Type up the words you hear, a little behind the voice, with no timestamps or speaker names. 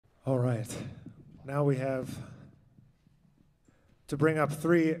All right. Now we have to bring up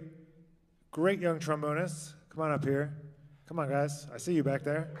three great young trombonists. Come on up here. Come on, guys. I see you back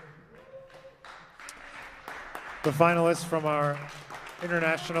there. The finalists from our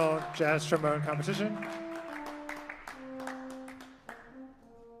International Jazz Trombone Competition.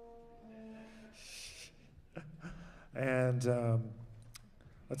 And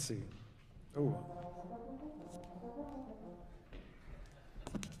let's see. Ooh.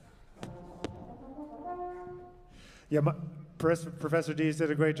 Yeah, Professor Dees did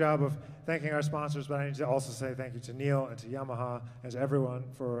a great job of thanking our sponsors, but I need to also say thank you to Neil and to Yamaha and to everyone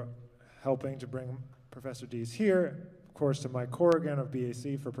for helping to bring Professor Dees here. Of course, to Mike Corrigan of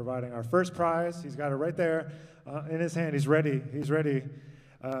BAC for providing our first prize. He's got it right there in his hand. He's ready. He's ready.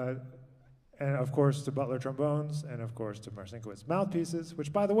 And of course to Butler Trombones, and of course to Marcinkowitz Mouthpieces,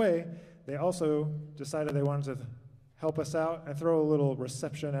 which, by the way, they also decided they wanted to help us out and throw a little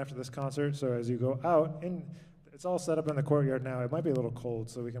reception after this concert. So as you go out, it's all set up in the courtyard now. It might be a little cold,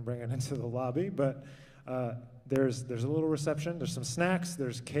 so we can bring it into the lobby, but there's a little reception. There's some snacks.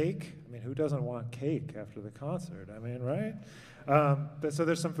 There's cake. I mean, who doesn't want cake after the concert? I mean, right? So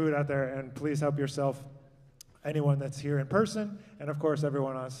there's some food out there, and please help yourself, anyone that's here in person, and of course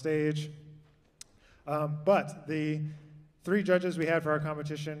everyone on stage. But the three judges we had for our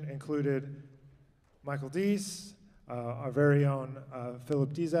competition included Michael Dees, our very own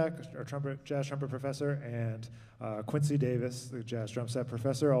Philip Dizak, our jazz trumpet professor, and Quincy Davis, the jazz drum set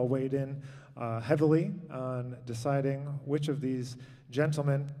professor, all weighed in heavily on deciding which of these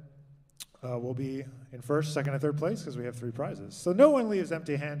gentlemen will be in first, second, and third place, because we have three prizes. So no one leaves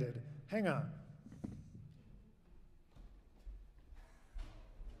empty-handed. Hang on.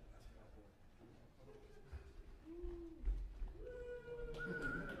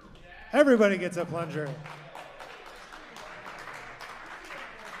 Everybody gets a plunger.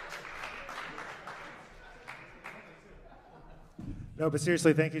 No, but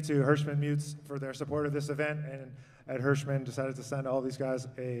seriously, thank you to Hirschman Mutes for their support of this event, and Ed Hirschman decided to send all these guys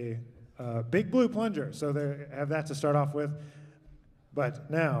a big blue plunger, so they have that to start off with.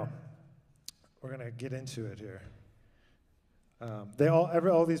 But now, we're going to get into it here.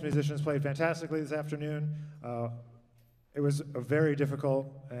 All these musicians played fantastically this afternoon. It was a very difficult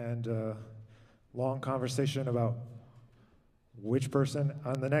and long conversation about which person.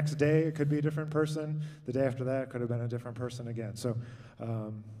 On the next day, it could be a different person. The day after that, it could have been a different person again. So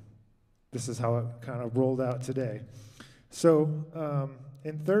this is how it kind of rolled out today. So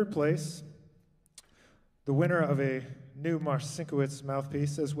in third place, the winner of a new Marcinkowitz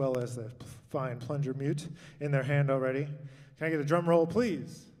mouthpiece, as well as the fine plunger mute in their hand already. Can I get a drum roll,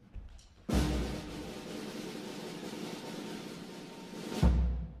 please?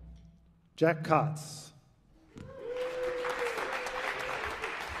 Jack Kotz.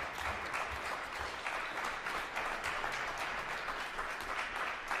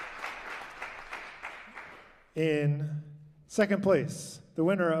 In second place, the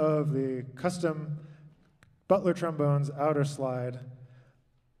winner of the custom Butler Trombones outer slide.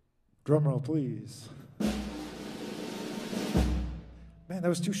 Drum roll, please. Man, that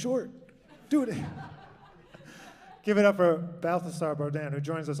was too short. Do it. Give it up for Balthasar Baudin, who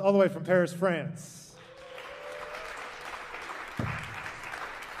joins us all the way from Paris, France.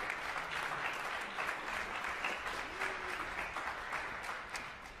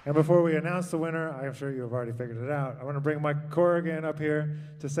 And before we announce the winner, I'm sure you have already figured it out, I want to bring Mike Corrigan up here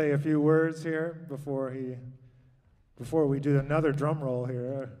to say a few words here before we do another drum roll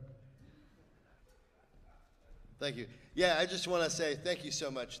here. Thank you. Yeah, I just want to say thank you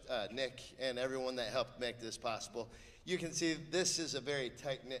so much, Nick, and everyone that helped make this possible. You can see this is a very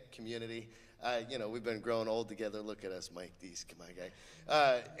tight-knit community. You know, we've been growing old together. Look at us, Mike Dees, come on, guy.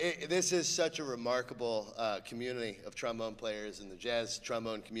 This is such a remarkable community of trombone players in the jazz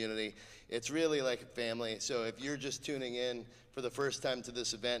trombone community. It's really like a family. So if you're just tuning in for the first time to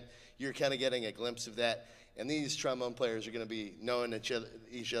this event, you're kind of getting a glimpse of that. And these trombone players are going to be knowing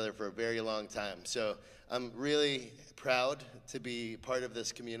each other for a very long time. So I'm really proud to be part of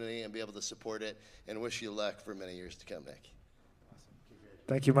this community and be able to support it, and wish you luck for many years to come, Nick.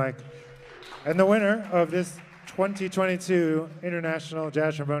 Thank you, Mike. And the winner of this 2022 International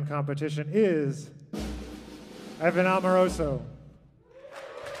Jazz Trombone Competition is Evan Amoroso.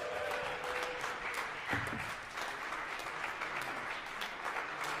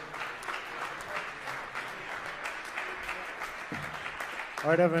 All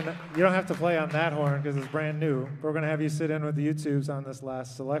right, Evan, you don't have to play on that horn because it's brand new. We're going to have you sit in with the YouTubes on this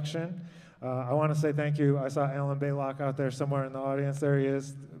last selection. I want to say thank you. I saw Alan Baylock out there somewhere in the audience. There he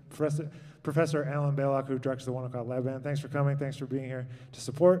is. Professor Alan Baylock, who directs the 1 o'clock lab band. Thanks for coming. Thanks for being here to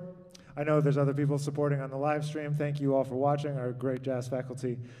support. I know there's other people supporting on the live stream. Thank you all for watching, our great jazz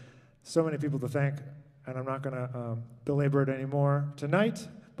faculty. So many people to thank, and I'm not going to belabor it anymore tonight,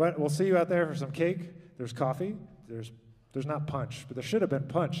 but we'll see you out there for some cake. There's coffee. There's not punch, but there should have been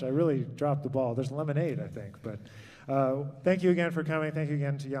punch. I really dropped the ball. There's lemonade, I think. But thank you again for coming. Thank you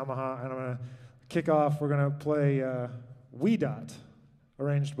again to Yamaha. And I'm going to kick off. We're going to play Wee Dot,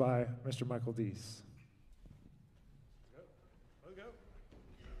 arranged by Mr. Michael Deese.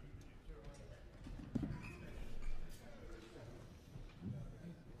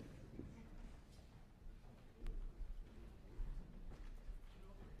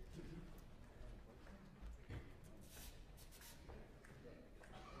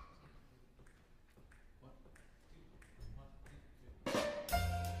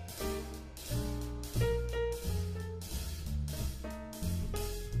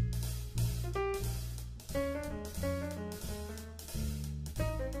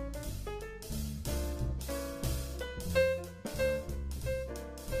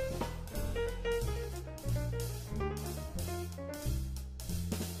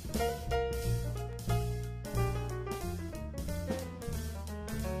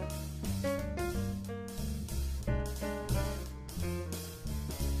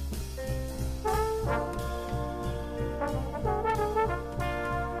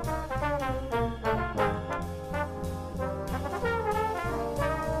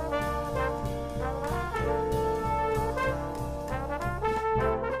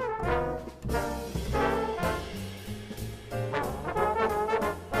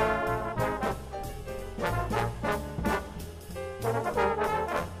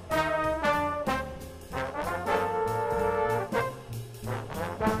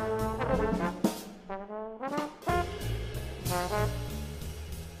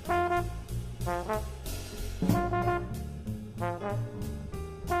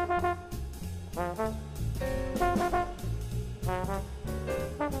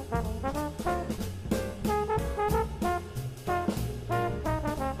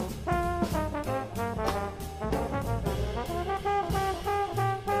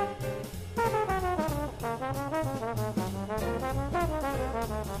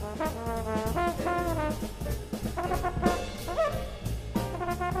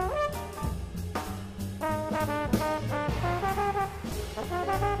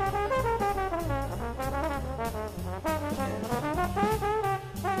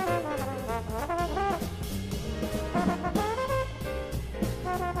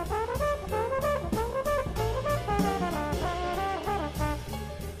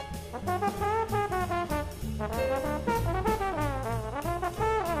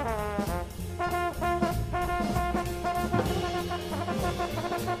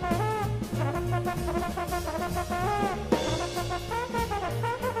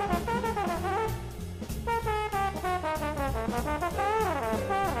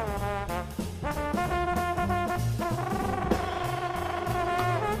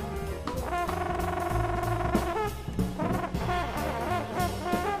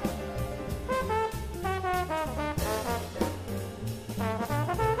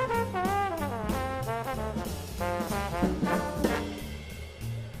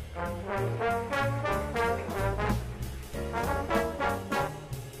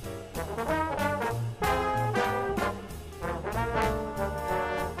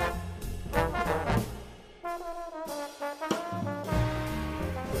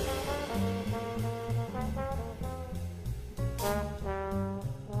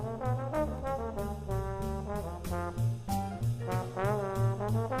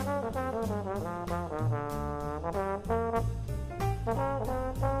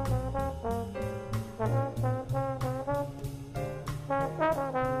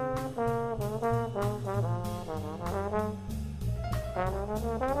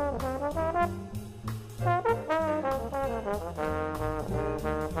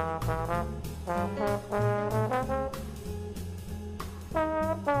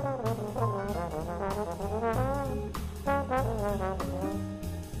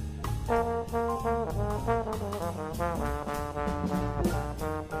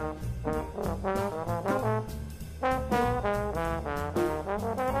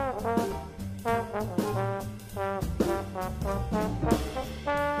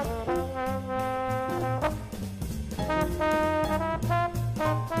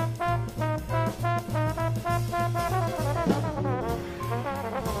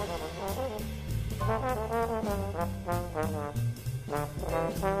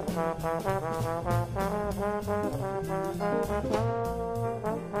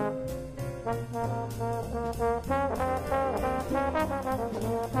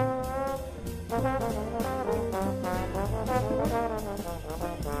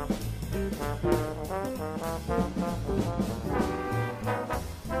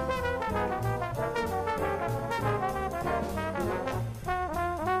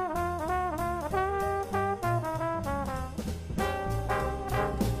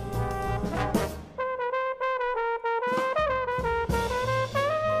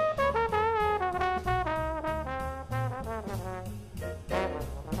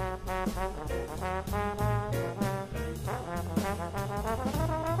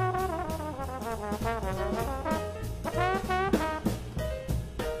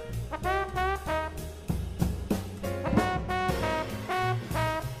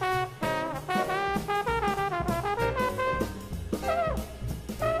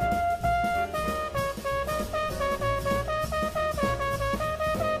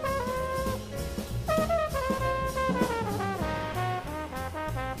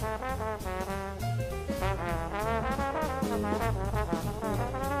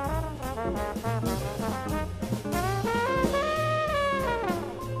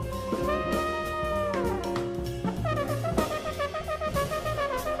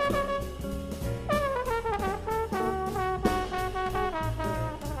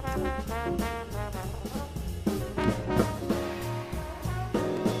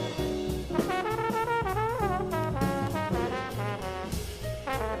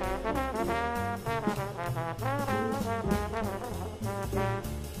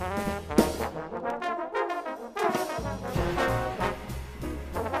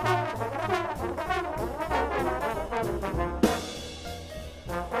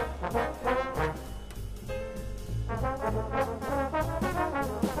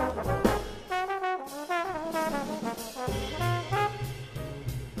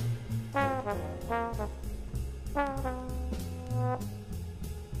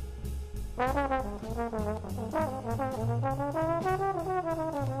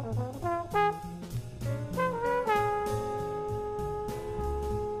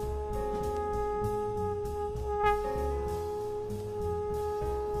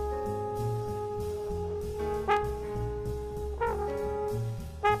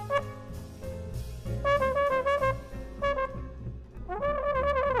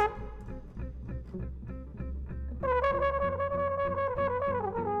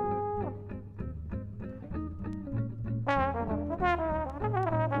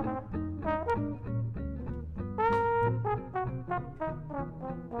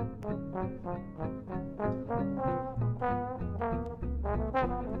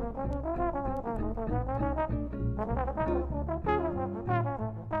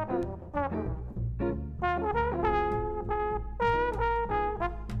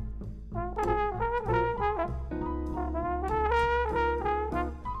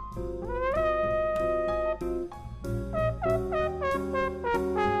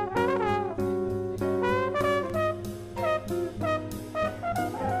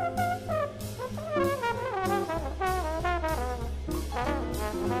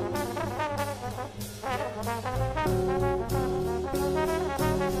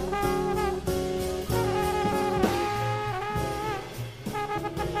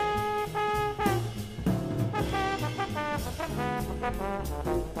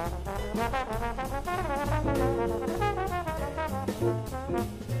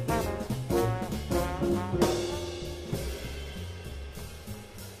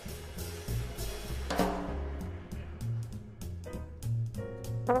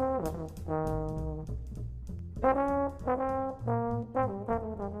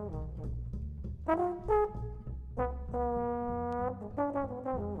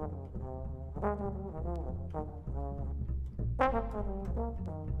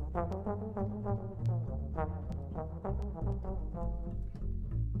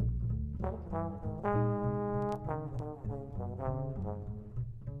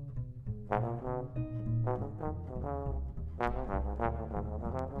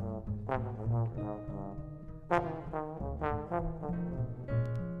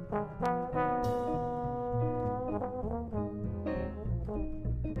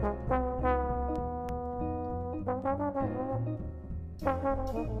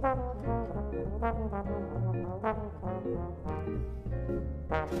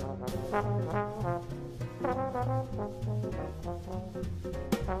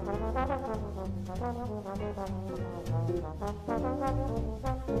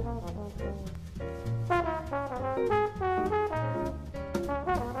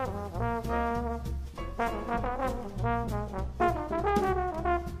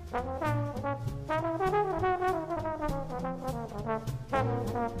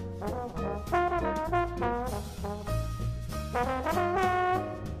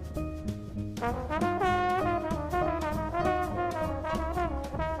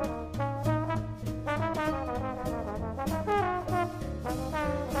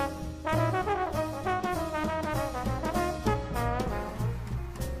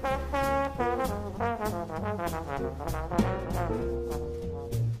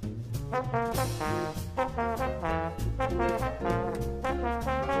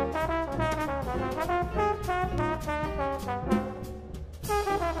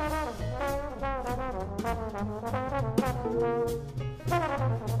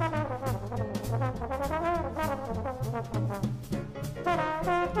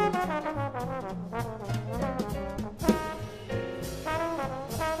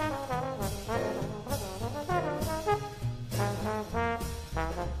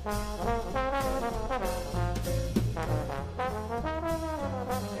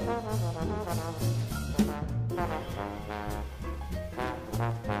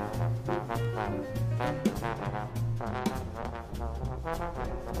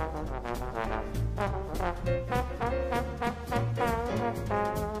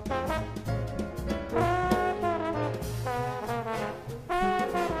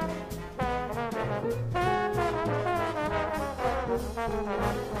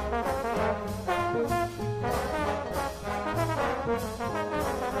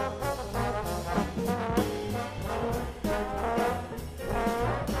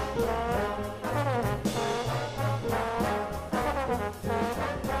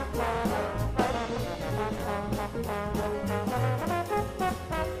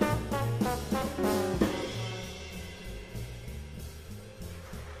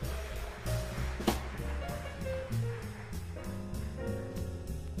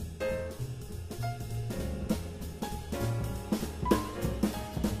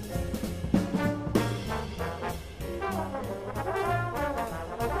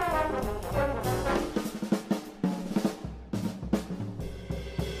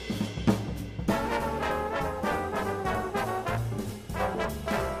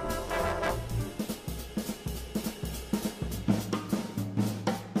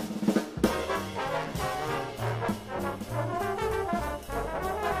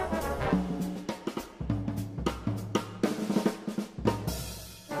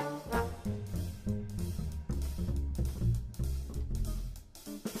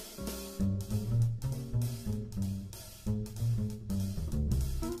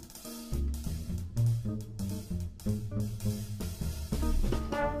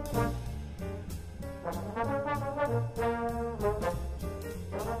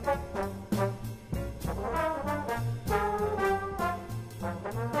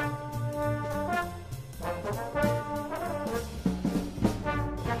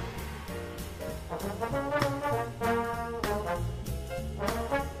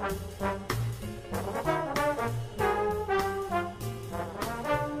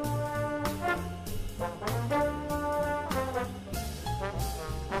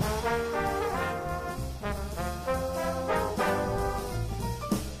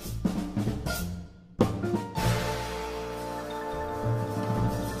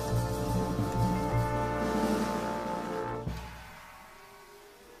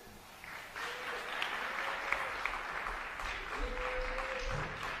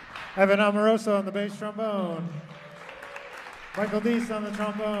 Evan Amoroso on the bass trombone. Michael Deese on the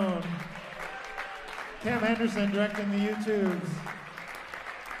trombone. Cam Henderson directing the YouTubes.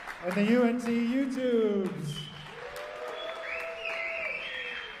 And the UNT YouTubes.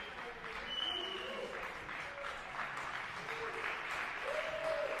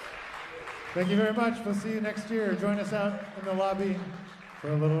 Thank you very much. We'll see you next year. Join us out in the lobby for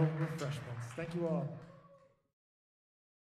a little refreshments. Thank you all.